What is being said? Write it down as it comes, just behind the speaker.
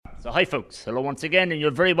So hi folks, hello once again, and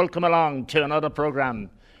you're very welcome along to another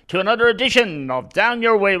programme, to another edition of Down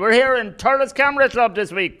Your Way. We're here in Turles Camera Club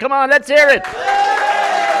this week. Come on, let's hear it!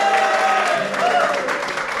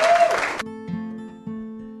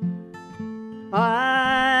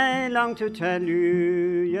 I long to tell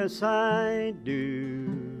you, yes I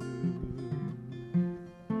do.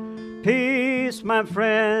 Peace, my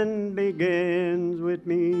friend, begins with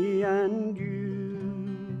me and you.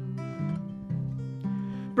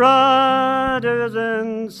 Brothers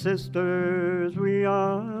and sisters, we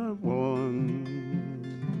are one.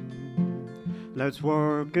 Let's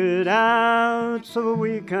work it out so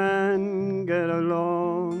we can get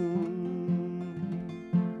along.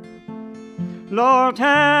 Lord,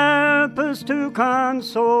 help us to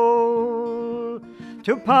console,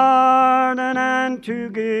 to pardon and to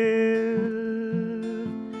give.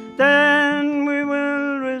 Then we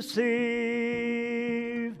will receive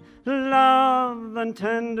love and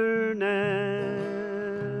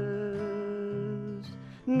tenderness.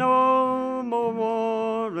 No more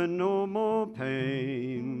war and no more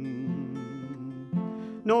pain.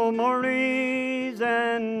 No more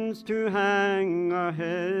reasons to hang our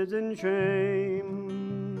heads in shame.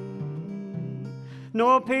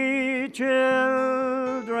 No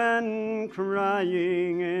children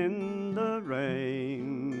crying in the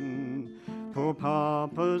rain. Poor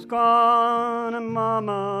Papa's gone and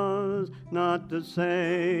Mama's not the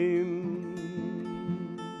same.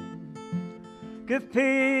 Give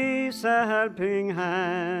peace a helping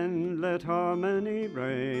hand, let harmony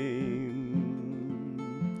reign.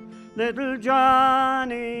 Little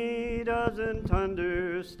Johnny doesn't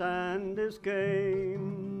understand this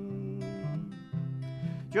game.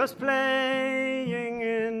 Just playing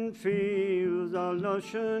in fields all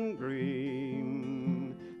lush and green.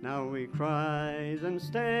 Now he cries and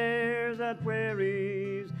stares at where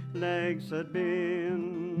his legs had been.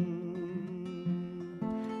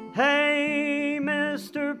 Hey,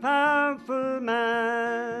 Mr. Powerful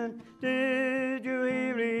Man, did you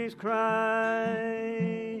hear his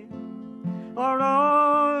cry? Or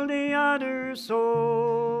all the other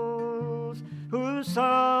souls who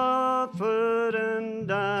suffered and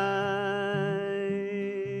died?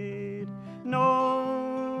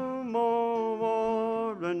 No more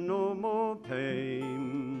war and no more pain.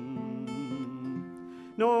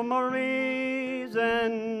 No more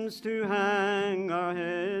reasons to hang our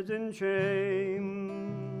heads in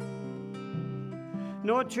shame.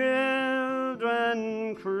 No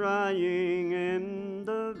children crying in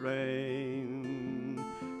the rain.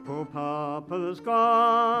 Poor Papa's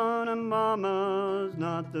gone and Mama's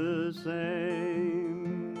not the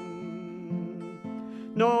same.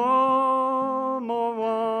 No more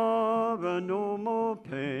war and no more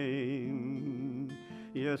pain.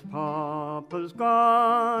 Yes, Papa's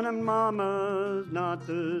gone and Mama's not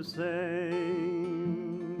the same.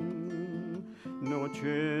 No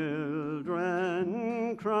children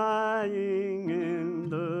crying in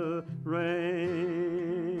the rain.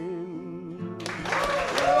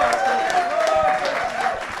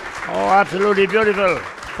 Oh, absolutely beautiful.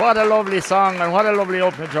 What a lovely song and what a lovely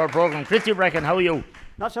opening to our programme. Christy Brecken, how are you?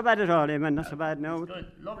 Not so bad at all, Eamon, not so bad now. Good.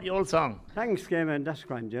 Lovely old song. Thanks, Eamon, that's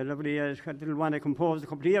grand. Yeah, lovely. Little one I composed a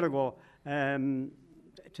couple of years ago.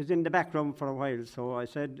 It was in the background for a while, so I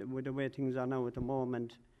said, with the way things are now at the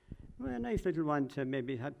moment, well, a nice little one to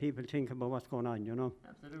maybe have people think about what's going on, you know.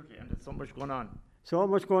 Absolutely, and there's so much going on. So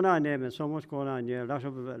much going on, Eamon, so much going on, yeah. A lot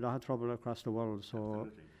of trouble across the world, so...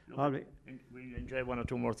 We'll enjoy one or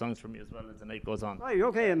two more songs from you as well as the night goes on. Right,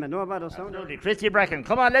 okay, Eamon, no bad sound. Absolutely. Christy Brecken,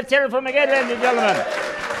 come on, let's hear it from again, ladies and gentlemen.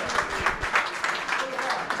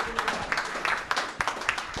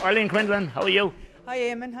 Arlene Quinlan, how are you? Hi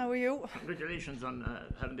Eamon, how are you? Congratulations on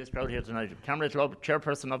having this crowd here tonight. Camera Club,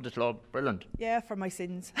 chairperson of the club, brilliant. Yeah, for my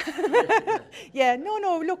sins. Yeah,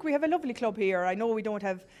 no, look, we have a lovely club here. I know we don't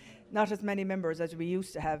have not as many members as we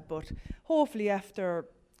used to have, but hopefully after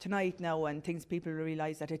tonight now and things, people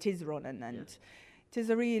realise that it is running and it is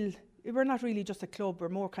a real, we're not really just a club, we're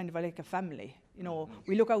more kind of like a family. You know,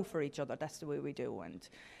 we look out for each other, that's the way we do. And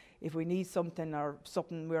if we need something or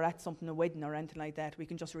something, we're at something, a wedding or anything like that, we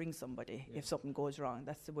can just ring somebody if something goes wrong.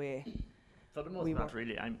 That's the way. For the most part,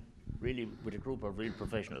 really, I'm really with a group of real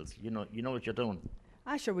professionals. You know what you're doing.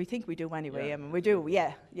 Sure, we think we do anyway. I mean, we do,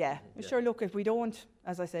 yeah. Sure, look, if we don't,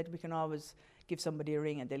 as I said, we can always give somebody a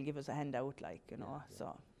ring and they'll give us a handout, like, you know,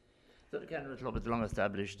 so. So the Canada Club is long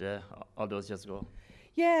established all those years ago?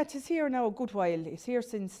 Yeah, it is here now a good while. It's here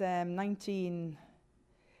since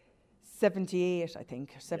 1978, I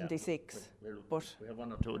think, 76. But we have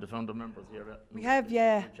one or two of the founder members here. We have,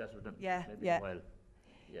 yeah. Chat with them. Yeah. A while.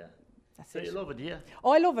 Yeah. That's So it. you love it, yeah?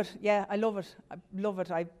 Oh, I love it. Yeah, I love it. I love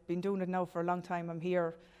it. I've been doing it now for a long time. I'm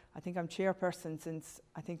here. I think I'm chairperson since,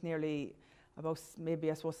 I think, nearly about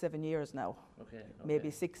maybe, I suppose, 7 years now. Okay.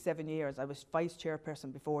 Maybe 6, 7 years. I was vice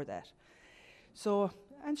chairperson before that. So,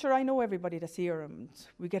 and sure, I know everybody that's here and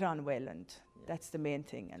we get on well, and that's the main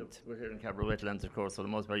thing. And So we're here in Cabra Wetlands, of course, for the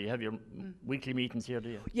most part. You have your weekly meetings here, do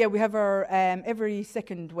you? yeah, we have our every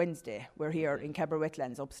second Wednesday. We're here in Cabra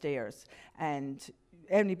Wetlands upstairs, and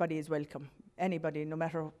anybody is welcome. Anybody, no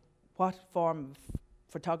matter what form of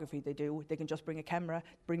photography they do, they can just bring a camera,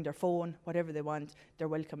 bring their phone, whatever they want. They're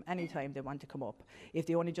welcome anytime they want to come up. If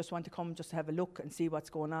they only just want to come just to have a look and see what's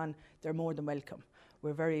going on, they're more than welcome.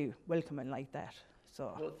 We're very welcoming like that.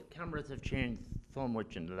 So. Well, the cameras have changed so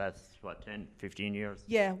much in the last, 10, 15 years?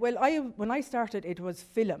 Yeah, well, when I started, it was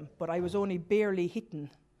film, but I was only barely hitting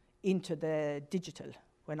into the digital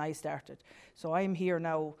when I started. So I'm here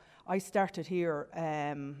now. I started here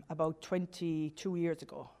about 22 years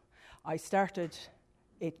ago. I started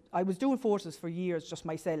it. I was doing photos for years, just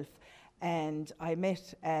myself, and I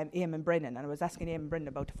met Eamon Brennan, and I was asking Eamon Brennan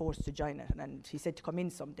about the photos to join it, and he said to come in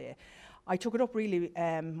someday. I took it up really.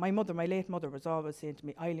 My late mother, was always saying to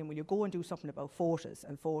me, Eileen, will you go and do something about photos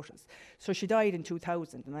and photos? So she died in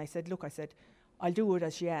 2000, and I said, look, I'll do it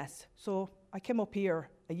as she asked. So I came up here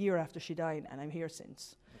a year after she died, and I'm here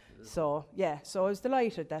since. So, yeah, so I was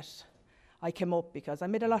delighted that I came up, because I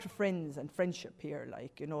made a lot of friends and friendship here,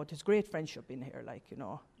 there's great friendship in here,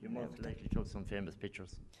 You most likely took some famous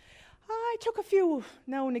pictures. I took a few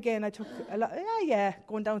now and again. I took a lot,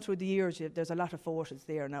 going down through the years, there's a lot of photos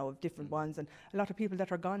there now of different ones, and a lot of people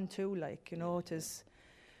that are gone too, it is.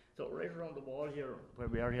 So right around the wall here, where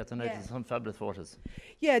we are here tonight, there's some fabulous photos.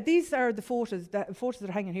 Yeah, these are the photos that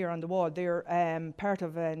are hanging here on the wall. They're part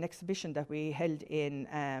of an exhibition that we held in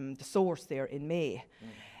the Source there in May.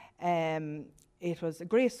 It was a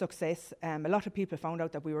great success. A lot of people found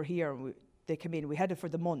out that we were here, and they came in. We had it for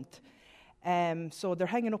the month. So they're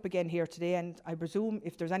hanging up again here today, and I presume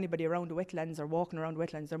if there's anybody around the wetlands or walking around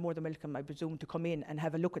wetlands, they're more than welcome, I presume, to come in and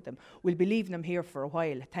have a look at them. We'll be leaving them here for a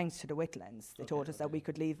while, thanks to the wetlands. They told us that we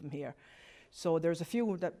could leave them here. So there's a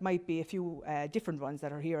few different ones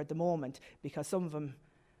that are here at the moment, because some of them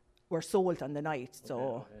were sold on the night.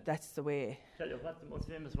 So that's the way. Tell you what, the most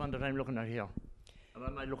famous one that I'm looking at here. And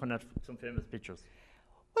am I looking at some famous pictures?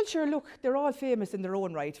 Well, sure, look, they're all famous in their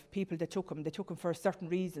own right. People that took them, they took them for certain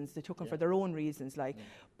reasons. They took them for their own reasons,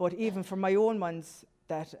 But even for my own ones,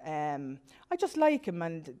 that I just like them.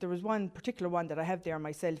 And there was one particular one that I have there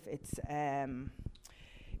myself. It's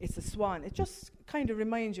a swan. It just kind of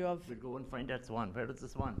reminds you of. We'll go and find that swan. Where is the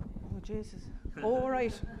swan? Oh, Jesus. Oh,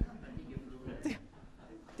 right.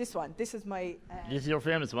 This one. This is my. This is your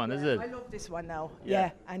famous one, is it? I love this one now.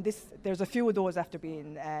 Yeah. And there's a few of those after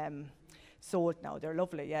being sold now. They're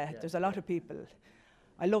lovely. Yeah. There's a lot of people.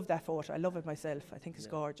 I love that photo. I love it myself. I think it's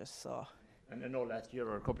gorgeous. So. And I know last year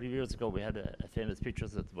or a couple of years ago we had a famous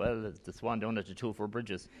pictures as well as the swan down at the 2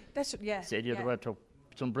 Bridges. That's Said you took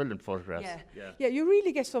some brilliant photographs. Yeah. You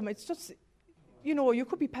really get some. It's just. You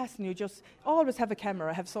could be passing, you just always have a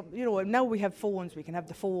camera, have some, now we have phones, we can have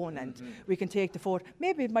the phone and we can take the photo.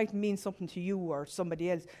 Maybe it might mean something to you or somebody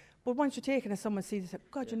else, but once you're taking it, someone sees it,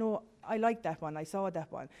 God, I like that one, I saw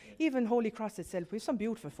that one. Even Holy Cross itself, we have some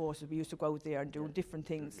beautiful photos. We used to go out there and do different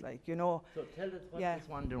things, So tell us what's this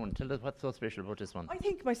one doing, tell us what's so special about this one. I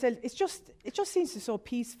think myself, it just seems so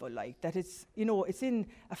peaceful, that it's, it's in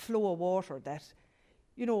a flow of water that,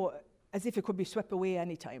 as if it could be swept away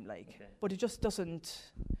any time, but it just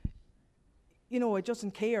doesn't, it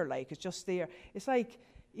doesn't care, it's just there. It's like,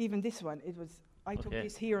 even this one, I took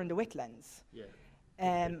this here in the wetlands. Yeah.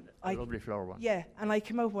 A lovely flower one. Yeah, and I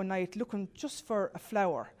came out one night looking just for a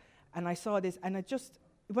flower, and I saw this, and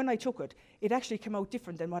when I took it, it actually came out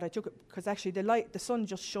different than what I took it, because actually the sun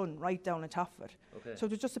just shone right down on top of it. Okay. So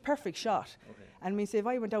it was just a perfect shot. Okay. And say if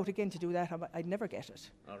I went out again to do that, I'd never get it.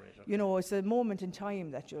 All right. It's a moment in time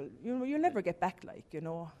that you'll never get back,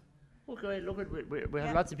 Okay, look, we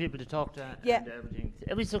have lots of people to talk to and everything.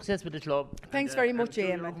 Every success with the club. Thanks very much,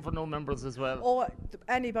 Eamon. Eamon. Looking for no members as well. Oh,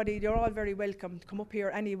 anybody, you're all very welcome to come up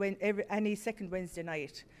here any second Wednesday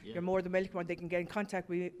night. Yeah. You're more than welcome, and they can get in contact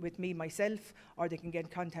with me, myself, or they can get in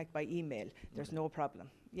contact by email. There's no problem.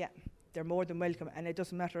 Yeah, they're more than welcome, and it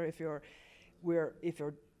doesn't matter if you're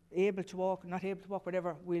able to walk, not able to walk,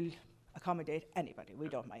 whatever, we'll accommodate anybody. We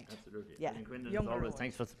don't mind. Absolutely. Yeah. As always,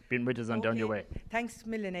 thanks for being with us on Down Your Way. Thanks,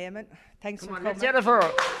 million, Eamon. Thanks for coming. Let's get it for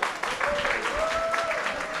her.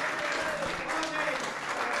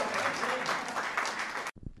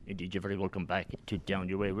 indeed, you're very welcome back to Down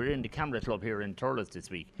Your Way. We're in the Camera Club here in Thurles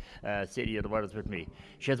this week. Sadie of the Word is with me.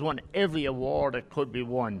 She has won every award that could be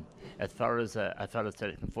won as far as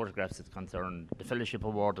taking photographs is concerned, the Fellowship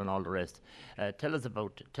Award and all the rest. Tell us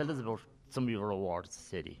about some of your awards,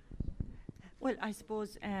 Sadie. Well, I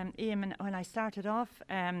suppose, Eamon, when I started off,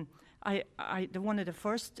 one of the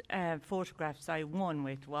first photographs I won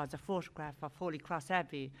with was a photograph of Holy Cross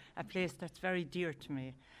Abbey, a place that's very dear to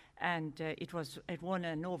me. And it won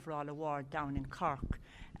an overall award down in Cork,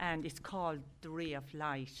 and it's called The Ray of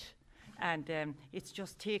Light. And it's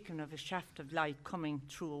just taken of a shaft of light coming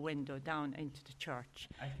through a window down into the church.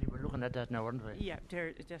 Actually, we're looking at that now, aren't we? Yeah,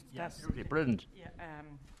 that's absolutely brilliant. Yeah,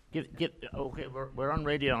 Okay, we're on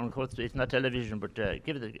radio, and of course it's not television, but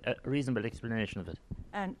give it a reasonable explanation of it.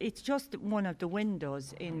 and it's just one of the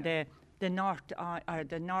windows in the north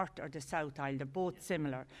or the south aisle. They're both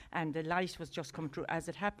similar, and the light was just coming through. As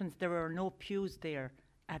it happens, there were no pews there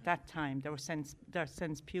at that time. There are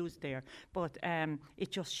since pews there, but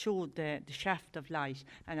it just showed the shaft of light,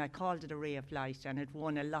 and I called it a ray of light, and it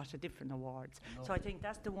won a lot of different awards. So I think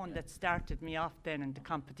that's the one that started me off then in the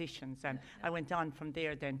competitions, and I went on from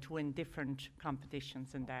there then to win different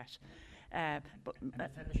competitions and that. But the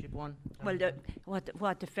fellowship one. Well,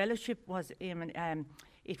 what the fellowship was,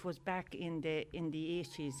 it was back in the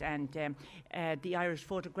 80s, and the Irish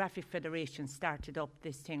Photographic Federation started up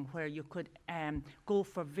this thing where you could go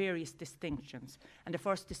for various distinctions. And the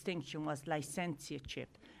first distinction was licentiateship,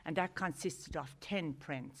 and that consisted of 10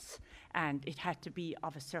 prints, and it had to be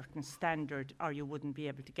of a certain standard or you wouldn't be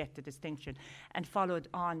able to get the distinction. And followed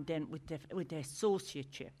on then with the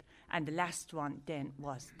associateship. And the last one then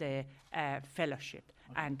was the fellowship.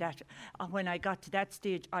 Okay. And that, when I got to that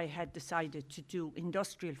stage, I had decided to do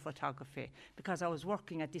industrial photography because I was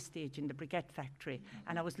working at this stage in the briquette factory,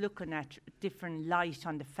 and I was looking at different light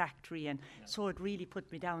on the factory, and so it really put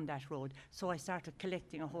me down that road. So I started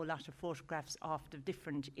collecting a whole lot of photographs of the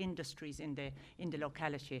different industries in the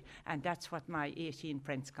locality, and that's what my 18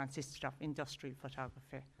 prints consisted of, industrial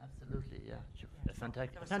photography. Absolutely, yeah.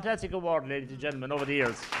 A fantastic award, ladies and gentlemen, over the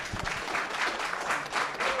years.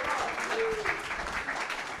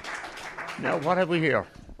 Now, what have we here?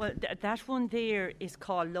 Well, that one there is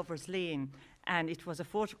called Lover's Lane, and it was a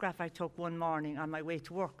photograph I took one morning on my way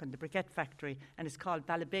to work in the briquette factory, and it's called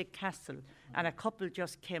Ballabeg Castle, and a couple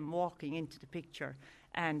just came walking into the picture,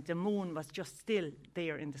 and the moon was just still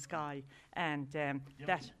there in the sky, and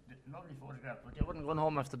that... Lovely photograph, but they weren't going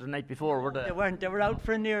home after the night before, were they? They weren't. They were out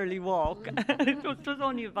for an early walk. It was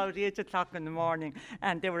only about 8 o'clock in the morning,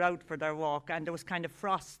 and they were out for their walk, and there was kind of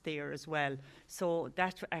frost there as well. So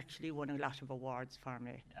that actually won a lot of awards for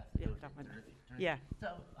me. Yeah. So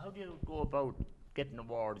how do you go about getting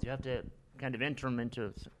awards? You have to kind of enter them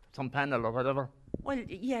into some panel or whatever? Well,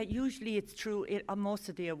 yeah, usually it's through, most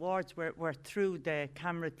of the awards were through the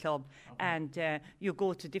Camera Club, and you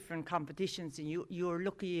go to different competitions, and you're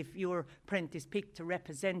lucky if your print is picked to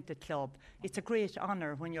represent the club. It's a great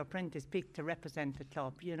honour when your print is picked to represent the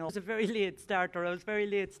club, you know. I was a very late starter. I was very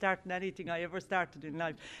late starting anything I ever started in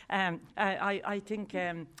life. I think,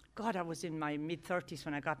 I was in my mid-30s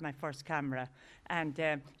when I got my first camera, and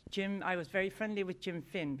Jim, I was very friendly with Jim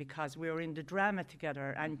Finn because we were in the drama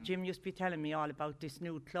together, and Jim used to be telling me all about this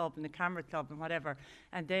new club and the Camera Club and whatever.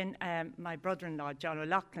 And then my brother-in-law, John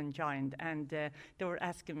O'Loughlin, joined, and they were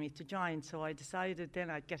asking me to join, so I decided then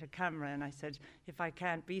I'd get a camera, and I said, if I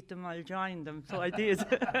can't beat them, I'll join them. So I did.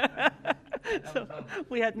 So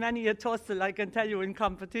we had many a tussle, I can tell you, in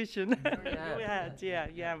competition. We had,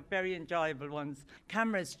 yeah, very enjoyable ones.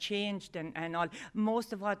 Cameras changed and all.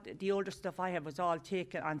 Most of what the older stuff I have was all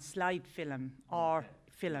taken on slide film or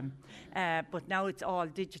film, but now it's all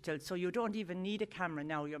digital, so you don't even need a camera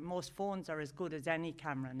now. Most phones are as good as any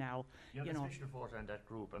camera now. You have a special photo in that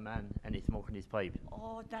group, a man and he's smoking his pipe.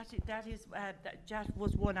 Oh, that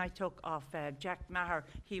was one I took of Jack Maher.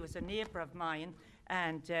 He was a neighbour of mine,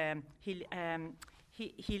 and he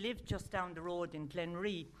lived just down the road in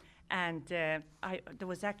Glenree. And there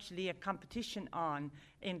was actually a competition on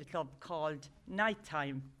in the club called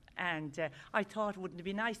Nighttime. And I thought, wouldn't it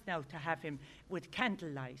be nice now to have him with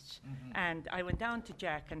candlelight? Mm-hmm. And I went down to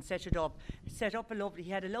Jack and set up he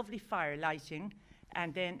had a lovely fire lighting,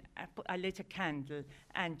 and then I lit a candle,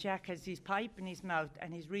 and Jack has his pipe in his mouth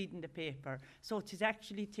and he's reading the paper. So it is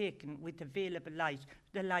actually taken with available light,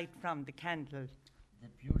 the light from the candle.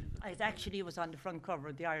 Beautiful. It actually was on the front cover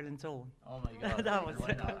of the Ireland's Own. Oh my God. That was well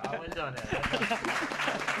done.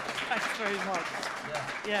 Thanks very much.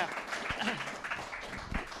 Yeah.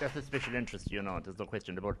 That's a special interest, you know, there's no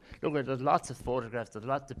question about it. Look, there's lots of photographs, there's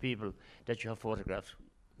lots of people that you have photographed.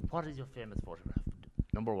 What is your famous photograph?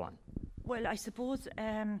 Number one. Well, I suppose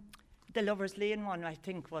the Lovers Lane one, I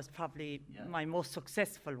think, was probably my most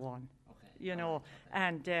successful one. You know,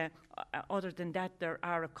 and other than that, there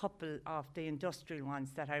are a couple of the industrial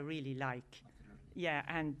ones that I really like. Yeah,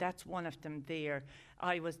 and that's one of them there.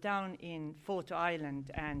 I was down in Photo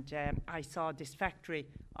Island and I saw this factory,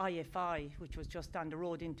 IFI, which was just on the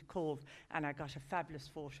road into Cove, and I got a fabulous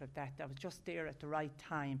photo of that. I was just there at the right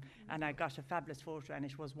time, and I got a fabulous photo, and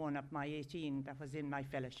it was one of my 18 that was in my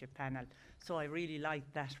fellowship panel. So I really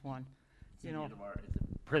liked that one. You know. It's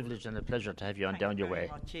a privilege and a pleasure to have you on Down Your Way.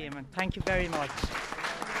 Thank you very much, Eamon. Thank you very much.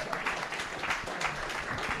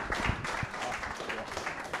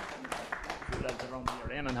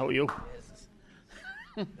 Eamon, how are you?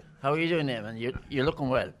 How are you doing, Eamon? You're looking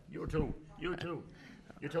well. You too. You too.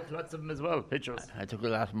 You took lots of them as well, pictures. I took a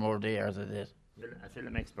lot more there as I did. You're a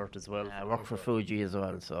film expert as well. I work for Fuji as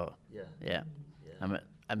well, so yeah.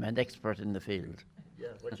 I'm an expert in the field. Yeah,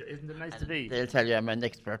 which isn't it nice to be? They'll tell you I'm an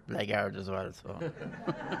expert blackguard as well, so.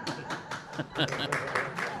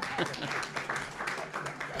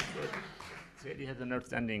 Sadie has an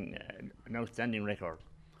outstanding record.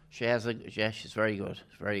 She has she's very good,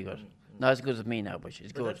 very good. Not as good as me now, but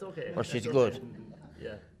she's good. That's okay. But she's That's good.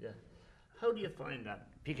 okay. Yeah. How do you find that?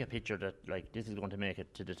 Pick a picture that, like, this is going to make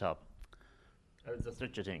it to the top. How is there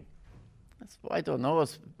such a thing? I don't know.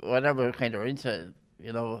 It's whatever kind of into,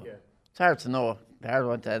 you know. Yeah. It's hard to know. Hard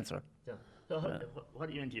one to answer. Yeah. So what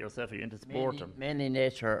are you into yourself? Are you into sport? Mainly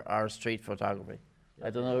nature or street photography. I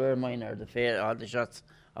don't know where mine are. All the shots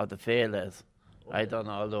of the fail is. Okay. I don't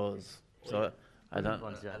know all those. So I don't.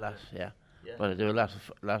 A lot, yeah. But I do a lot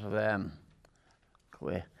of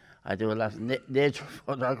I do a lot of nature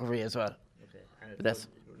photography as well. Okay. And but that's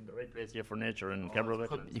in the right place here for nature and camera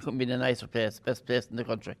wetlands. You couldn't be in a nicer place. Best place in the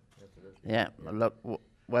country. Absolutely. Yeah.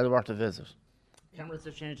 Well worth a visit. Cameras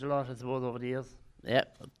have changed a lot, I suppose, over the years. Yeah,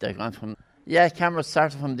 they've gone from... Yeah, cameras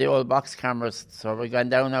started from the old box cameras, so we've gone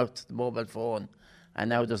down out to the mobile phone, and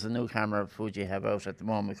now there's a new camera Fuji have out at the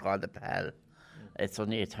moment called the PAL. It's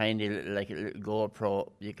only a tiny, like a little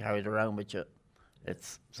GoPro you carry it around with you.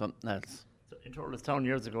 It's something else. So in Turles Town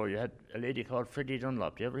years ago, you had a lady called Freddie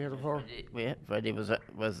Dunlop. Do you ever hear of her? Freddie was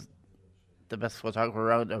the best photographer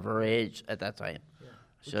around of her age at that time. Yeah.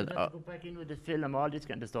 So you had to go back in with the film, all this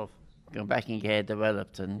kind of stuff. Go back and get it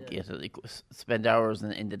developed and spend hours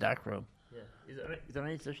in the dark room. Yeah. Is there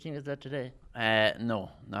any such thing as that today? No,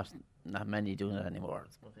 not many doing it anymore.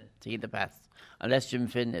 Okay. It's in the past, unless Jim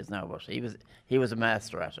Finn is now, but he was a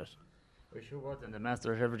master at it. We sure was, and the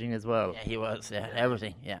master at everything as well. Yeah, he was. Yeah,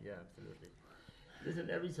 everything. Yeah. Yeah, absolutely. Listen,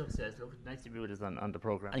 every success. Look, nice to be with us on the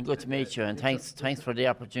program. And good to meet you. And thanks for the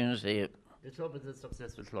opportunity. The club is a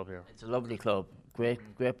successful club here. It's a lovely club. Great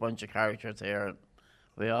bunch of characters here.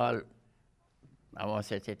 We all. I won't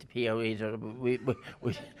say take the PO either. We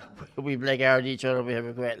blackguard each other. We have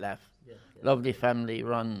a great laugh. Yeah. Lovely family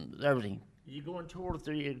run everything. You go on tours?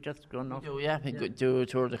 Or you just going off? We do a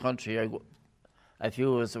tour of the country. A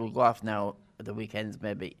few of us will go off now at the weekends,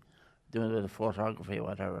 maybe doing a bit of photography or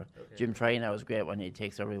whatever. Okay. Jim Trainer was great when he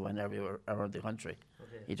takes everyone everywhere around the country.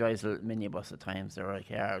 Okay. He drives a little minibus at times. They're like,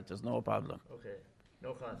 yeah, there's no problem. Okay,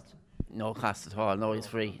 no cost. No cost at all. No, he's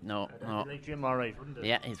free. No. Like Jim, all right, wouldn't it?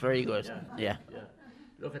 Yeah, he's very good. Yeah.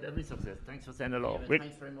 Look at every success. Thanks for saying hello.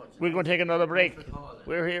 Thanks very much. We're going to take another break.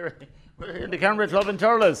 We're here in the Camera Club in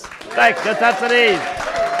Turles. Thanks. That's it is.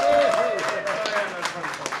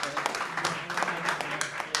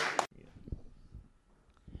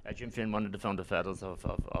 Jim Finn, one of the founder fathers of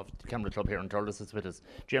the Camera Club here in Turles, is with us.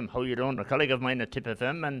 Jim, how are you doing? A colleague of mine at Tip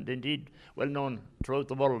FM, and indeed well known throughout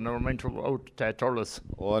the world, never mind throughout Turles.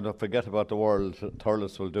 Oh, don't forget about the world.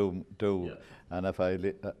 Turles will do. Yeah. And if I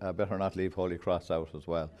better not leave Holy Cross out as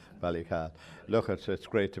well, Ballycal. Look, it's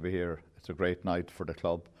great to be here. It's a great night for the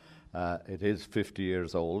club. It is 50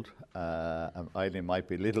 years old. Eileen might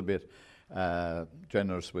be a little bit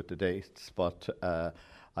generous with the dates, but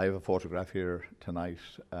I have a photograph here tonight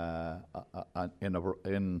in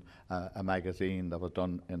a magazine that was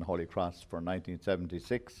done in Holy Cross for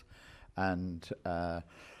 1976, and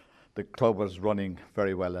the club was running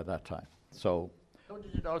very well at that time. So, how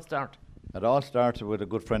did it all start? It all started with a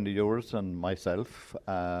good friend of yours and myself.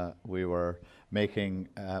 We were making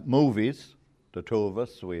movies, the two of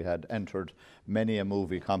us. We had entered many a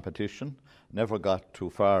movie competition, never got too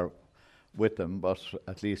far with them, but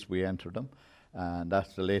at least we entered them. And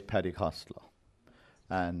that's the late Paddy Costello.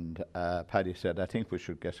 And Paddy said, I think we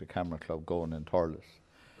should get a camera club going in Turles.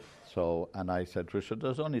 So, and I said, Richard,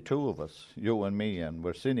 there's only two of us, you and me, and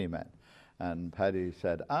we're cine men. And Paddy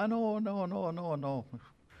said, no.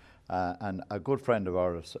 And a good friend of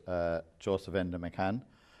ours, Joseph Enda McCann,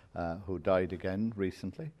 who died again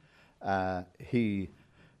recently, he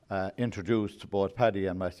introduced both Paddy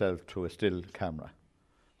and myself to a still camera.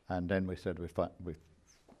 And then we said we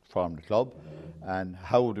formed the club, and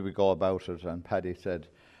how do we go about it? And Paddy said,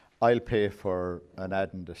 I'll pay for an ad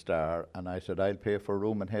in the Star, and I said, I'll pay for a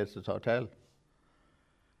room in Hayes' Hotel.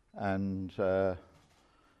 And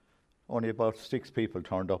only about 6 people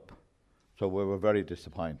turned up, so we were very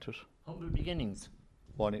disappointed. Humble beginnings.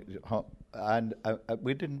 And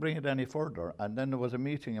we didn't bring it any further. And then there was a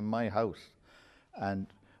meeting in my house, and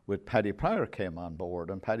with Paddy Pryor came on board,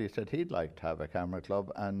 and Paddy said he'd like to have a camera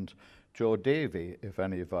club, and Joe Davey, if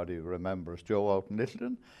anybody remembers, Joe out in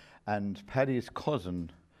Littleton, and Paddy's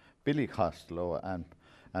cousin, Billy Costello,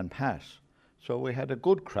 and Pat. So we had a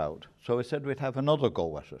good crowd. So we said we'd have another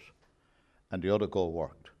go at it, and the other go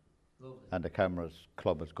worked. Lovely. And the cameras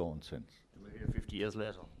club has gone since. And we're here 50 years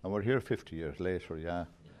later. And we're here 50 years later, yeah.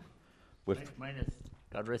 With Minus,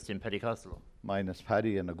 God rest him, Paddy Costello. minus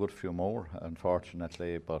Paddy and a good few more,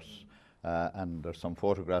 unfortunately, but and there's some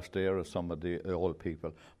photographs there of some of the old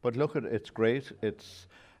people. But look, it's great. It's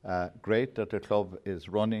great that the club is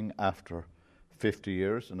running after 50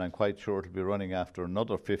 years, and I'm quite sure it'll be running after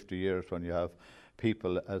another 50 years when you have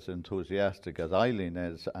people as enthusiastic as Eileen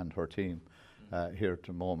is and her team here at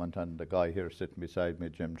the moment, and the guy here sitting beside me,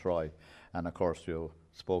 Jim Troy, and of course you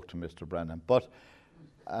spoke to Mr. Brennan. But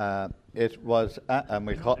it was, and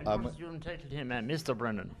we call. You entitled him Mr.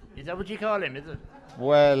 Brennan. Is that what you call him? Is it?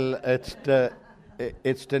 Well, it's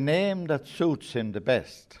the name that suits him the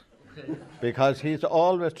best, because he's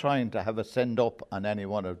always trying to have a send up on any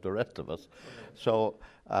one of the rest of us. So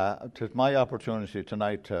it's my opportunity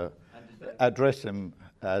tonight to address him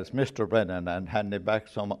as Mr. Brennan and hand him back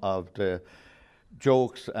some of the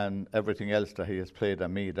jokes and everything else that he has played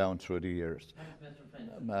on me down through the years.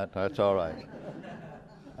 That's all right.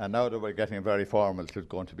 And now that we're getting very formal, it's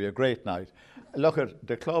going to be a great night. Look,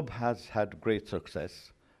 the club has had great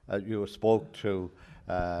success. You spoke to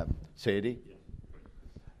Sadie.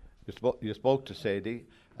 You spoke to Sadie.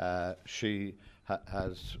 She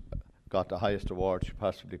has got the highest award she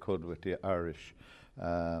possibly could with the Irish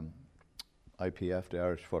IPF, the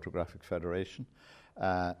Irish Photographic Federation.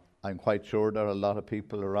 I'm quite sure there are a lot of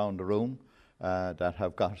people around the room that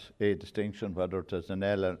have got a distinction, whether it is an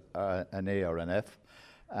L, an A or an F,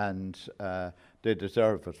 and they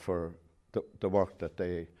deserve it for the work that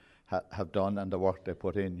they have done and the work they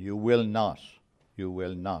put in. You will not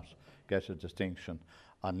get a distinction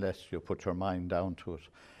unless you put your mind down to it.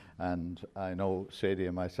 And I know Sadie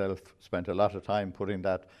and myself spent a lot of time putting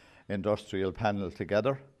that industrial panel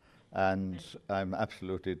together, and I'm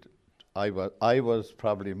absolutely, I was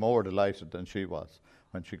probably more delighted than she was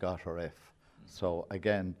when she got her F. So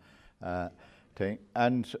again,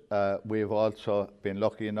 we've also been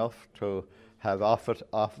lucky enough to have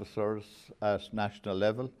officers at national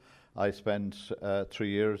level. I spent 3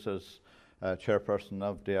 years as chairperson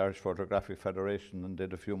of the Irish Photographic Federation and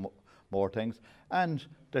did a few more things. And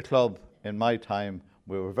the club, in my time,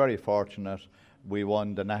 we were very fortunate. We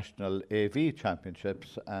won the National AV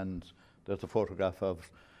Championships, and there's a photograph of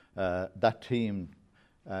that team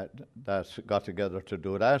that got together to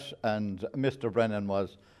do that. And Mr. Brennan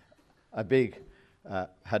was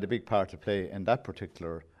had a big part to play in that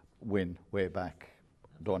particular win way back.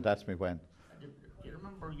 Don't ask me when. Do you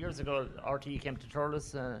remember years ago RTE came to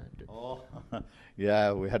Thurles?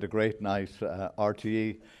 Yeah, we had a great night.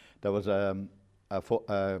 RTE, there was a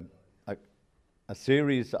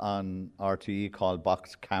series on RTE called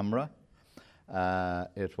Box Camera.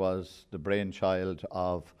 It was the brainchild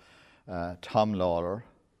of Tom Lawler,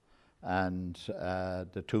 and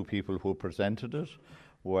the two people who presented it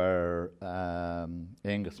were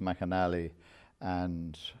Angus McAnally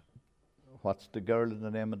and what's the girl in the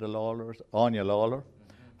name of the Lawlers? Anya Lawler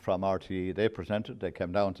from RTE. They presented, they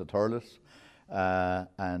came down to Thurles,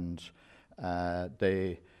 and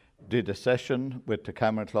they did a session with the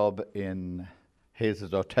Camera Club in Hayes'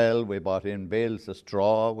 Hotel. We bought in bales of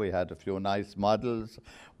straw, we had a few nice models,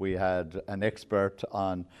 we had an expert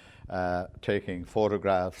on taking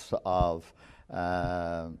photographs of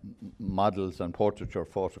models and portraiture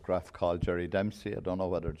photograph called Jerry Dempsey. I don't know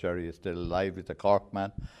whether Jerry is still alive, he's a Cork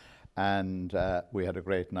man. And we had a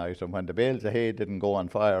great night. And when the bales of hay didn't go on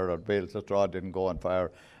fire, or bales of straw didn't go on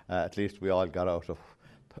fire, at least we all got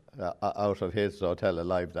out of his hotel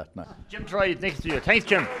alive that night. Jim Troy next to you. Thanks,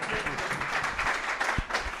 Jim.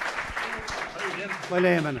 Well,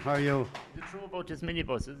 Eamon, how are you? The true about this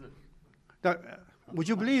minibus, is it? Would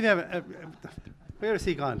you believe where is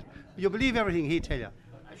he gone? Would you believe everything he tell you?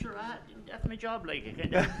 Sure, that's my job, like, I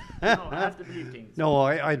kind of, I have to believe things. No,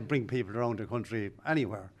 I'd bring people around the country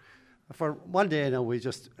anywhere. for one day now, we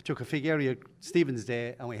just took a fig area, Stephen's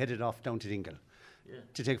Day, and we headed off down to Dingle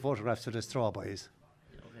to take photographs of the straw boys.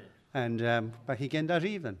 And back again that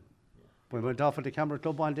evening. We went off at the Camera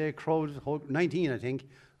Club one day, crowd 19, I think,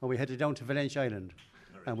 and we headed down to Valentia Island.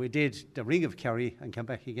 And we did the Ring of Kerry and came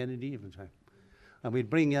back again in the evening time. And we'd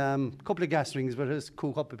bring a couple of gas rings with us,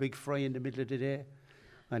 cook up a big fry in the middle of the day,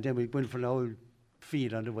 and then we'd went for an old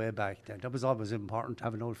feed on the way back. That was always important, to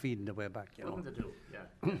have an old feed on the way back. You know.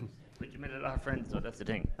 But you made a lot of friends, so that's the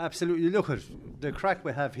thing. Absolutely. Look at the crack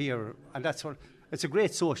we have here, and it's a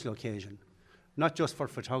great social occasion, not just for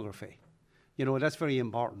photography. You know, that's very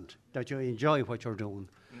important, that you enjoy what you're doing.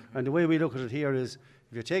 And the way we look at it here is,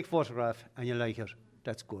 if you take a photograph and you like it,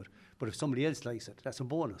 that's good. But if somebody else likes it, that's a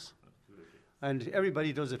bonus. And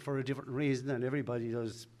everybody does it for a different reason, and everybody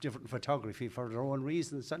does different photography for their own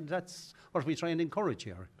reasons, and that's what we try and encourage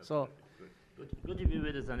here. So, good to be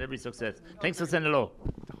with us, and every success. Thanks for saying hello.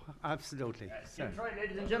 Absolutely. Try,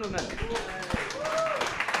 ladies and gentlemen.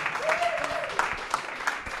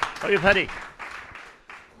 How are you, Paddy?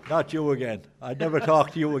 Not you again. I'd never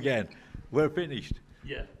talk to you again. We're finished.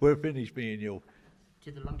 Yeah. We're finished, me and you.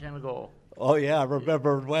 It's a long time ago. Oh, yeah, I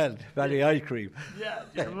remember it well. Valley Ice Cream. Yeah,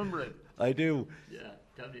 do you remember it? I do. Yeah,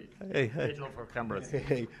 tell me. Hey, Great love for cameras.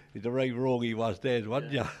 Hey, the right rogue he was then,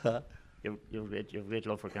 wasn't you? You've great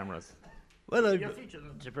love for cameras. Well, You're featured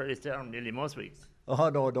on Tipperary Star nearly most weeks. Oh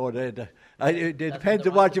no, it depends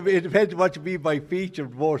on what you mean. It depends on what you mean by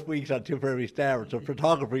featured most weeks on Tipperary Star. It's a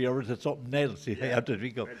photography, or is it something else? You have to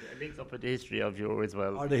think of. It links up with the history of you as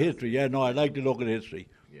well. Or the history, yeah. No, I like to look at history.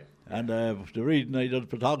 Yeah. And the reason I done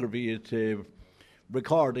photography is to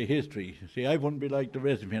record the history. See, I wouldn't be like the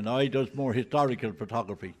rest of you. I does more historical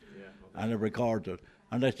photography, and I record it.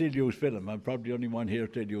 And I still use film. I'm probably the only one here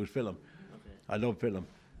still use film. Okay. I love film.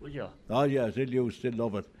 Would you? Oh yeah, still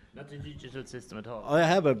love it. Not the digital system at all. I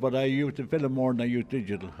have it, but I use the film more than I use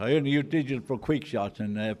digital. I only use digital for quick shots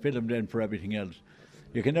and film then for everything else.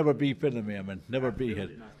 You can never beat film, Eamon. Never beat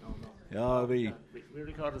it. Yeah, we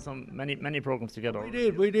recorded many programs together.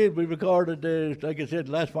 We did. We recorded, like I said,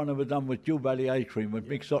 the last one I was on with Dew Valley Ice Cream with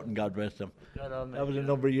Mick Sutton, God rest him. That was a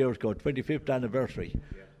number of years ago, 25th anniversary.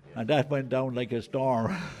 And that went down like a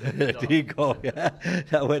storm.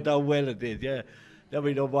 That went down well, it did, yeah. Then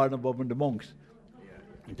we done one above in the Monks.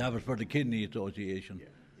 That was for the Kidney Association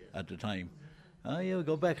at the time. You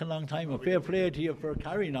go back a long time. A fair play to you for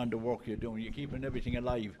carrying on the work you're doing. You're keeping everything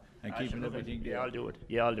alive and keeping everything there.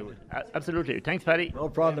 Yeah, I'll do it. Absolutely. Thanks, Paddy. No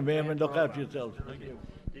problem, Eamon. Look after yourself. Thank you.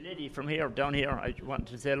 The lady from down here, I want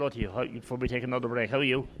to say hello to you before we take another break. How are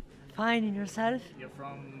you? Fine, and yourself? You're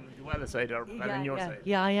from the Dwyer side or on your side?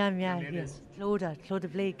 Yeah, I am, Your name is?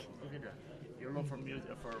 Clodagh Blake. You're love for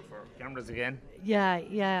music, for cameras again?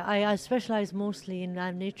 Yeah, I specialise mostly in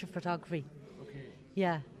nature photography. Okay.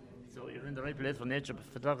 Yeah. So you're in the right place for nature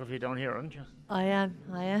photography down here, aren't you? I am.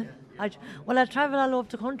 I travel all over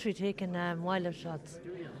the country taking wildlife shots.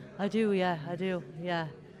 Do you? I do, yeah.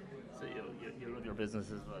 So you love your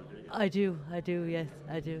business as well, do you? I do, yes,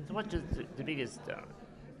 I do. So what is the biggest,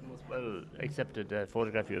 most well accepted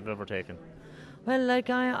photograph you've ever taken? Well,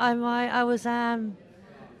 like I was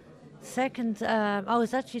second. I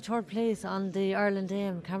was actually third place on the Ireland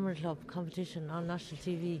AM Camera Club competition on national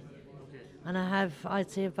TV, and I have, I'd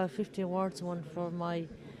say, about 50 awards won for my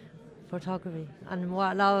photography. And a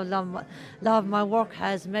lot of my work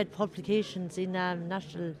has made publications in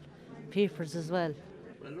national papers as well.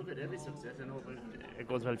 Well, look at every success, and hope it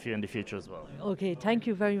goes well for you in the future as well. Okay, thank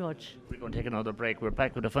you very much. We're going to take another break. We're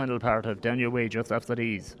back with the final part of Down Your Way just after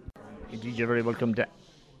these. Indeed, you're very welcome to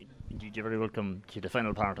the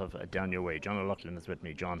final part of Down Your Way. John O'Loughlin is with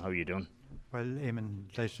me. John, how are you doing? Well, Eamon,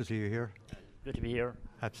 nice to see you here. Good to be here.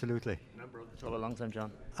 Absolutely. Member of the club a long time,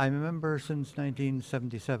 John? I'm a member since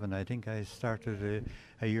 1977. I think I started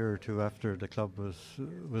a year or two after the club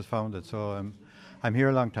was founded, so I'm here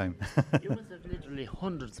a long time. You must have literally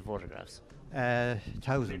hundreds of photographs.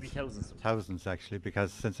 Thousands. Maybe thousands. Thousands, actually,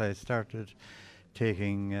 because since I started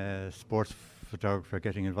taking sports photography,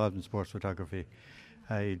 getting involved in sports photography,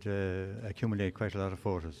 I'd accumulate quite a lot of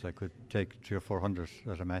photos. I could take 300 or 400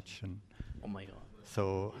 at a match. And oh my God!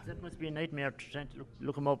 So that must be a nightmare trying to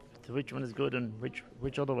look them up to which one is good and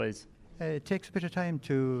which otherwise. It takes a bit of time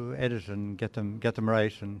to edit and get them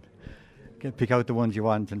right and pick out the ones you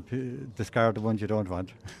want and discard the ones you don't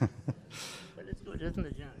want. Well, it's good, isn't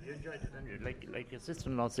it? Yeah, you enjoyed it, didn't you? Like your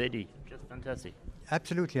sister-in-law Sadie, just fantastic.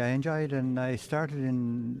 Absolutely, I enjoyed, and I started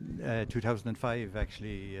in 2005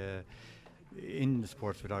 actually. In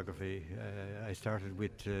sports photography, I started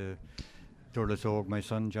with Durlas Og. My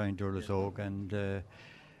son joined Durlas Og, and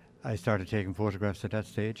I started taking photographs at that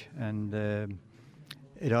stage. And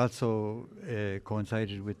it also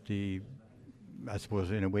coincided with I suppose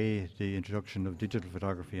in a way, the introduction of digital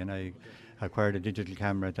photography, and I acquired a digital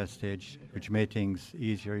camera at that stage, which made things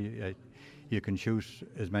easier. You can shoot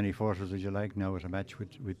as many photos as you like now at a match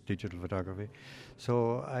with digital photography.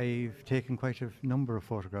 So I've taken quite a number of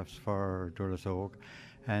photographs for Durlas Oak,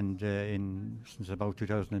 and since about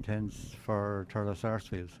 2010 for Turles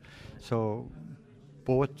Sarsfields. So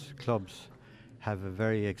both clubs have a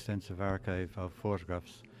very extensive archive of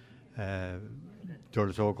photographs.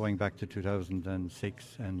 Durlas Oak going back to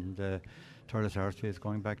 2006, and Turles Sarsfields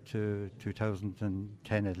going back to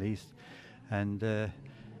 2010 at least, and they're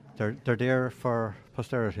there for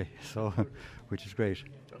posterity, so which is great.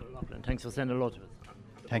 Thanks for sending a lot to us.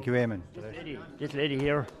 Thank you, Eamon. This lady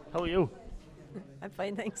here, how are you? I'm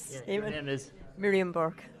fine, thanks. Your name is? Miriam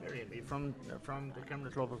Burke. Miriam, you're from the Camera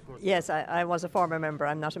Club, of course? Yes, I was a former member.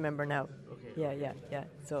 I'm not a member now. Okay. Yeah.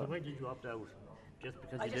 So why did you opt out? Just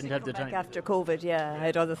because I you just didn't have the time? after COVID, yeah. I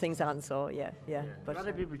had other things on, so yeah. But a lot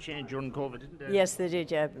of people changed during COVID, didn't they? Yes, they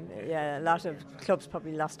did, yeah. A lot of clubs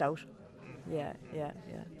probably lost out. Yeah.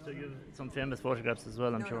 So you have some famous photographs as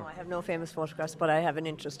well, I'm sure. No, I have no famous photographs, but I have an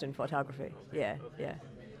interest in photography. Yeah.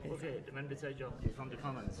 Okay, the man beside you is from the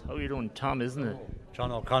Commons. How are you doing? Tom, isn't it?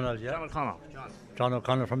 John O'Connell, yeah. John O'Connell. John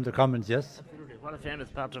O'Connell from the Commons, yes. Absolutely. What a famous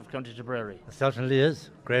part of County Tipperary. It certainly is.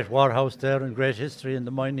 Great warehouse there and great history in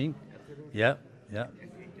the mining. Yeah.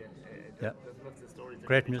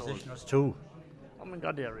 Great musicians too. Oh my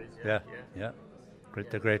God, there is. Yeah.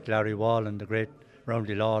 The great Larry Wall and the great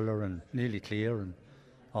Roundy Lawler and Neely Clear and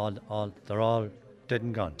all they're all dead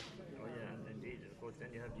and gone. Oh yeah, and indeed, of course, then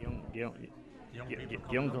you have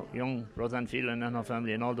young Roseanne Phelan and her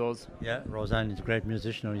family and all those. Yeah, Roseanne is a great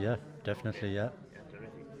musician, yeah, definitely, yeah.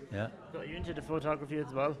 Yeah. So are you into the photography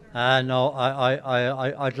as well? No,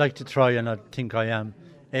 I'd like to try, and I think I am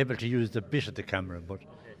able to use the bit of the camera, but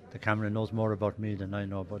the camera knows more about me than I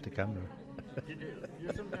know about the camera.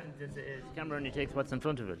 Sometimes it's a camera and it takes what's in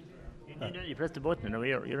front of it. You press the button and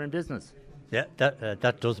you're in business. Yeah,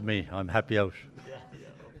 that does me. I'm happy out.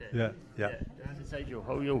 Yeah. Dan beside you,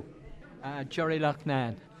 how are you? Jerry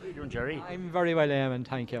Loughnane. How are you doing, Jerry? I'm very well, Eamon,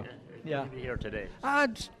 thank you. Good to be here today.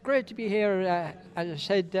 It's great to be here. As I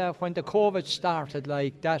said, when the COVID started,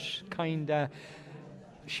 like that kind of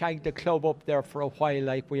shagged the club up there for a while,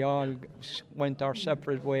 like we all went our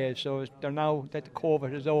separate ways. So now that the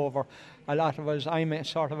COVID is over, a lot of us, I'm a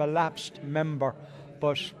sort of a lapsed member,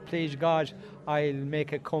 but please God, I'll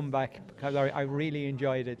make a comeback because I really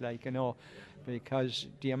enjoyed it, because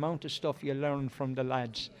the amount of stuff you learn from the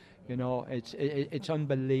lads, it's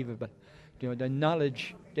unbelievable. The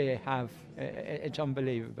knowledge they have, it's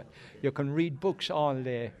unbelievable. You can read books all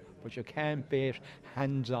day, but you can't be it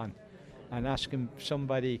hands-on and asking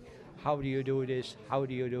somebody, how do you do this, how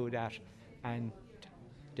do you do that, and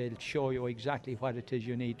they'll show you exactly what it is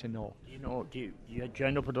you need to know. Do you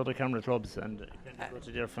join up with other camera clubs and go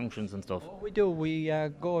to their functions and stuff? We do. We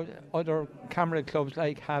go, other camera clubs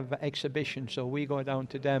have exhibitions, so we go down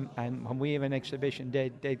to them, and when we have an exhibition,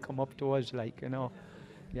 they'd come up to us,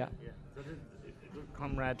 yeah. So there's a good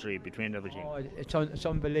camaraderie between everything. Oh, it's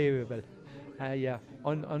unbelievable.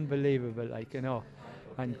 Unbelievable,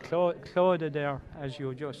 And Claudia there, as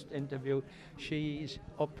you just interviewed, she's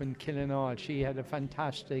up in Killinall. She had a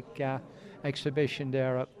fantastic exhibition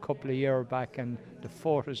there a couple of years back, and the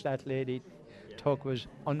photos that lady took was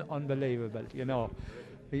unbelievable, Yeah.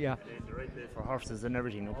 The right way for horses and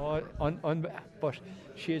everything. But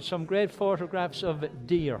she had some great photographs of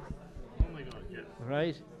deer. Oh my God, yeah.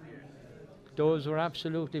 Right? Those were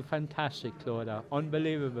absolutely fantastic, Claudia.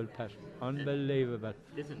 Unbelievable, Pat. Unbelievable.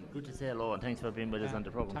 Listen, good to say hello and thanks for being with us on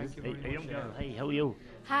the program. Thank you. Hey, young girl, hey, how are you?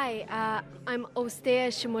 Hi, I'm Ostea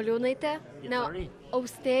Shimolunite.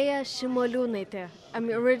 Ostea Shimolunite. I'm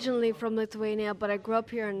originally from Lithuania, but I grew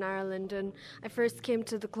up here in Ireland, and I first came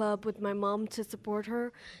to the club with my mom to support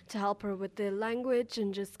her, to help her with the language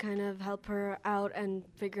and just kind of help her out and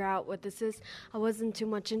figure out what this is. I wasn't too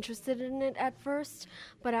much interested in it at first,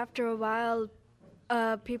 but after a while,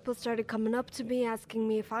 people started coming up to me, asking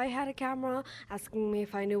me if I had a camera, asking me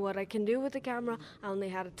if I knew what I can do with a camera. I only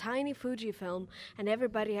had a tiny Fujifilm, and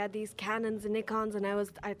everybody had these Canons and Nikons, and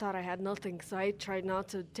I thought I had nothing, so I tried not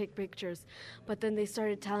to take pictures. But then they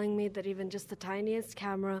started telling me that even just the tiniest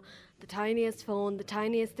camera, the tiniest phone, the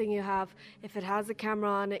tiniest thing you have, if it has a camera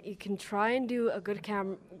on it, you can try and do a good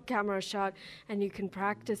camera shot, and you can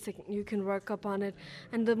practice it, you can work up on it.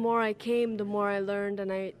 And the more I came, the more I learned, and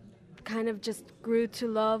I kind of just grew to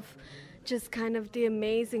love just kind of the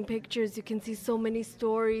amazing pictures. You can see so many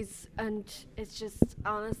stories, and it's just,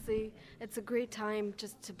 honestly, it's a great time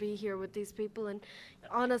just to be here with these people. And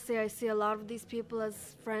honestly, I see a lot of these people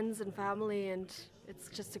as friends and family, and it's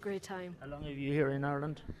just a great time. How long have you here in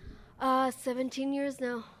Ireland? 17 years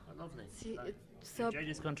now. Oh, lovely. So enjoy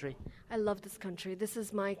this country? I love this country. This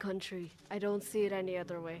is my country. I don't see it any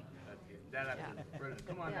other way. Brilliant.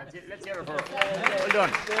 Come on, let's hear it for her. Well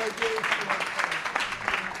done.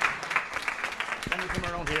 Let me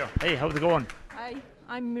come around here. Hey, how's it going? Hi,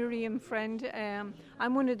 I'm Miriam Friend.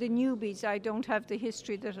 I'm one of the newbies. I don't have the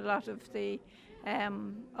history that a lot of the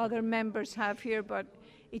other members have here, but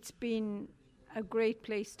it's been a great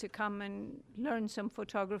place to come and learn some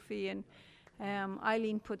photography. And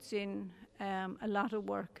Eileen puts in a lot of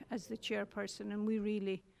work as the chairperson,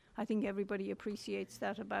 and I think everybody appreciates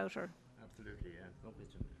that about her. Absolutely, yeah. No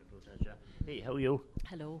question about that, yeah. Hey, how are you?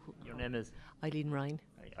 Hello. Your name is? Eileen Ryan.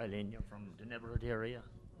 Hi, Eileen, you're from the neighbourhood area?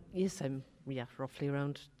 Yes, I'm roughly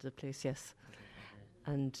around the place, yes.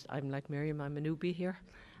 And I'm like Miriam, I'm a newbie here.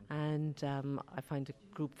 And I find the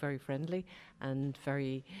group very friendly and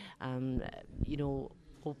very,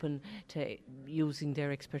 open to using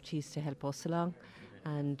their expertise to help us along.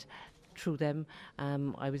 And through them,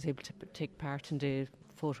 I was able to take part in the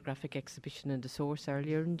photographic exhibition in the Source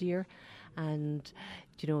earlier in the year. And,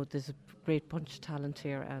 there's a great bunch of talent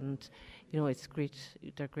here, and, it's great.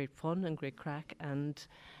 They're great fun and great crack. And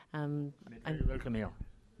very welcome here.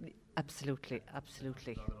 Absolutely,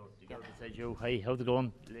 absolutely. Yeah. Beside you. Hi, how's it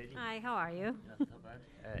going, lady? Hi, how are you? Not bad.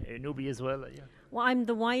 A newbie as well, yeah. Well, I'm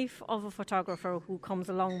the wife of a photographer who comes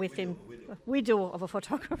along with him, widow of a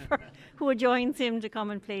photographer who joins him to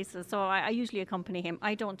come in places. So I usually accompany him.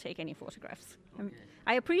 I don't take any photographs. Okay.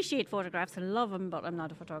 I appreciate photographs and love them, but I'm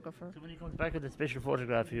not a photographer. So when he comes back with a special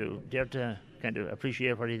photograph, you dare to kind of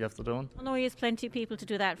appreciate what he's after doing? I know he has plenty of people to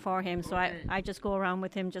do that for him, so I just go around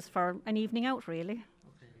with him just for an evening out, really.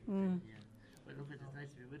 Okay. Yeah. Well, look, it's nice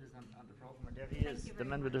to be with us on the program. And there he is, the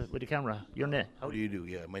man with the camera. Your name? How do you do?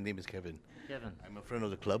 Yeah, my name is Kevin. Kevin. I'm a friend of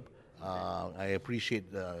the club. I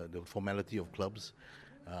appreciate the formality of clubs.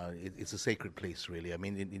 It's a sacred place, really. I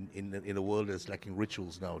mean, in a world that's lacking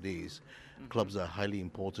rituals nowadays, clubs are highly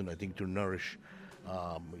important, I think, to nourish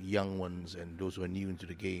young ones and those who are new into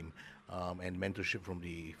the game. And mentorship from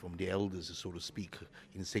the elders, so to speak,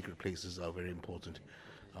 in sacred places are very important.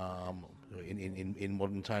 In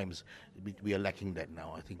modern times, we are lacking that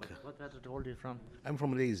now, I think. What part of the world are you from? I'm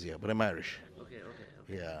from Malaysia, but I'm Irish. Okay.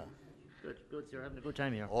 Yeah. Good. So you're having a good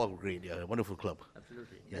time here. All great, yeah. Wonderful club.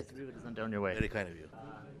 Absolutely. Yeah. Nice to be with us on down your way. Very kind of you.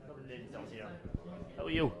 How are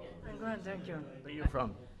you? I'm grand, thank you. Where are you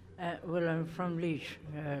from? Well, I'm from Laois,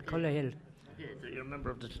 Cullerhill. Okay, so you're a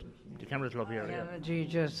member of the camera club here, yeah?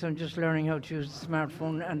 I'm just learning how to use the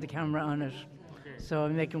smartphone and the camera on it. Okay. So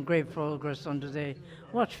I'm making great progress under the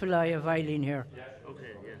watchful eye of Eileen here. Okay,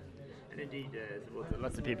 yeah. And indeed,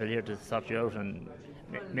 lots of people here to sort you out and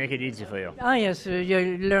make it easy for you. Ah, yes,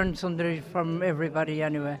 you learn something from everybody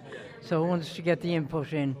anyway. So once you get the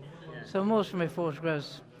input in. So most of my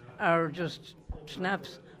photographs are just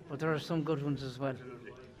snaps, but there are some good ones as well.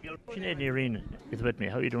 Sinead Irene is with me.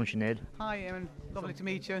 How are you doing, Sinead? Hi, Eamon. Lovely to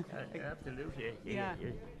meet you. Absolutely. Yeah.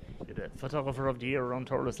 You're the photographer of the year around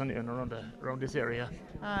Thurles and around this area.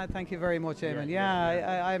 Thank you very much,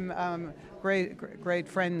 Eamon. I'm great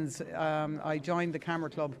friends. I joined the camera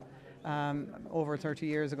club over 30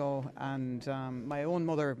 years ago, and my own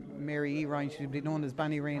mother, Mary E. Ryan, she'd be known as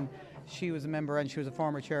Banny Reen. She was a member and she was a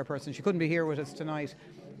former chairperson. She couldn't be here with us tonight,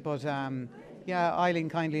 but Eileen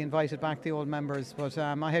kindly invited back the old members. But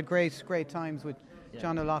I had great times with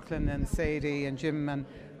John O'Loughlin and Sadie and Jim, and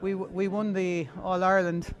we won the All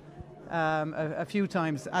Ireland a few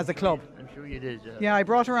times as a club. I'm sure you did. Yeah, I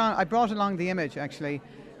brought along the image actually.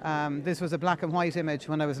 This was a black and white image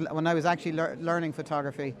when I was actually learning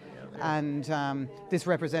photography, and this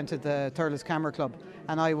represented the Thurles Camera Club,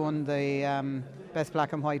 and I won the best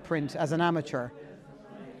black and white print as an amateur.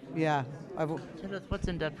 Yeah. Tell us what's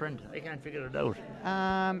in that print. I can't figure it out.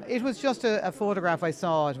 It was just a photograph I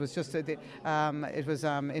saw. It was just I was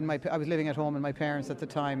living at home with my parents at the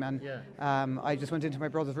time, and I just went into my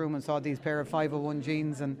brother's room and saw these pair of 501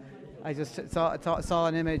 jeans, and I just saw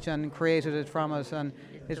an image and created it from it, and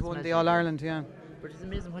it won the All Ireland. Yeah. But it's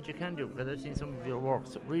amazing what you can do, because I've seen some of your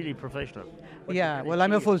works, really professional. Well,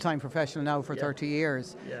 I'm a full-time professional now for 30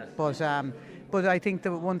 years. Yeah. But I think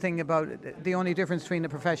the one thing about the only difference between a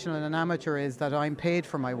professional and an amateur is that I'm paid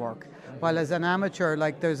for my work. While as an amateur,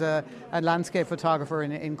 like there's a landscape photographer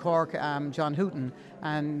in Cork, John Hooton,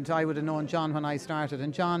 and I would have known John when I started.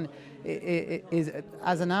 And John is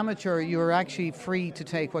as an amateur, you're actually free to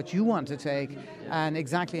take what you want to take and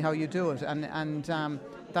exactly how you do it. And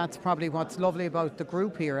that's probably what's lovely about the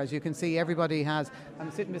group here. As you can see, everybody has.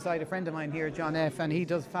 I'm sitting beside a friend of mine here, John F., and he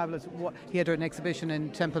does fabulous. He had an exhibition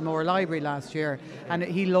in Templemore Library last year, and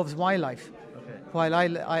he loves wildlife. Okay. While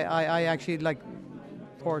I actually like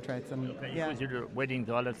portraits and You do weddings,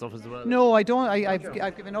 all that stuff as well? No, I don't.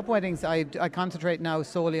 I've given up weddings. I concentrate now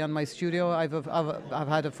solely on my studio. I've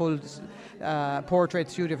had a full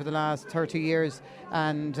portrait studio for the last 30 years,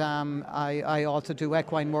 and I also do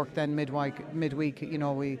equine work. Then midweek, you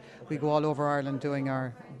know, we go all over Ireland doing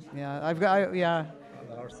our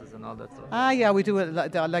the horses and all that stuff. Yeah, we do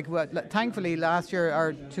it. Thankfully, last year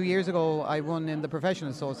or 2 years ago, I won in the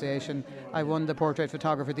Professional Association. I won the Portrait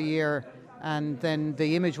Photographer of the Year. And then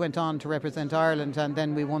the image went on to represent Ireland, and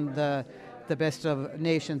then we won the Best of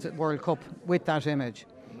Nations World Cup with that image.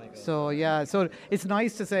 So it's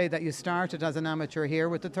nice to say that you started as an amateur here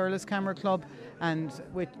with the Thurles Camera Club, and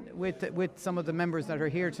with some of the members that are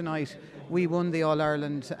here tonight, we won the All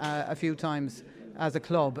Ireland a few times as a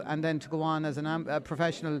club, and then to go on as a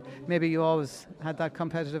professional, maybe you always had that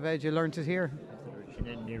competitive edge. You learned it here.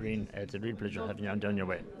 Irene, it's a real pleasure having you on your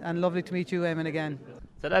way. And lovely to meet you, Eamon, again.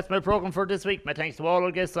 So that's my programme for this week. My thanks to all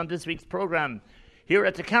our guests on this week's programme here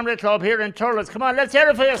at the Camera Club here in Thurles. Come on, let's hear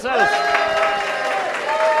it for yourselves.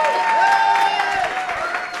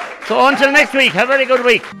 So until next week, have a very good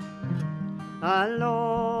week.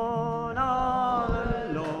 Alone, all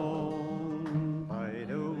alone, by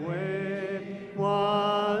the way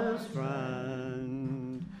was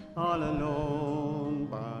strand, all alone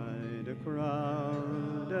by the crowd.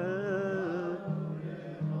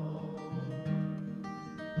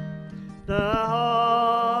 The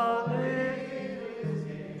heart is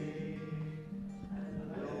gay,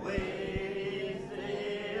 and the waves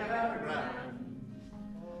they are grand,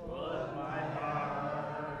 but my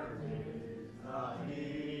heart is not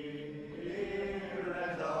here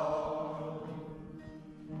at all.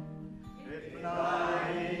 If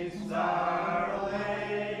nights are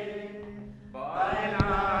away by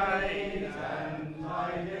night and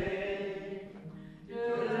by day, to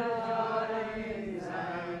the joys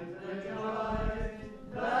and the joys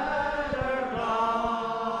that are gone.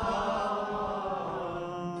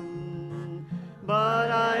 But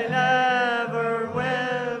I never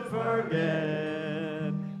will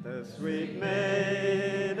forget the sweet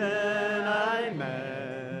maiden I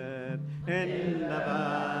met in the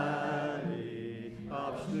valley.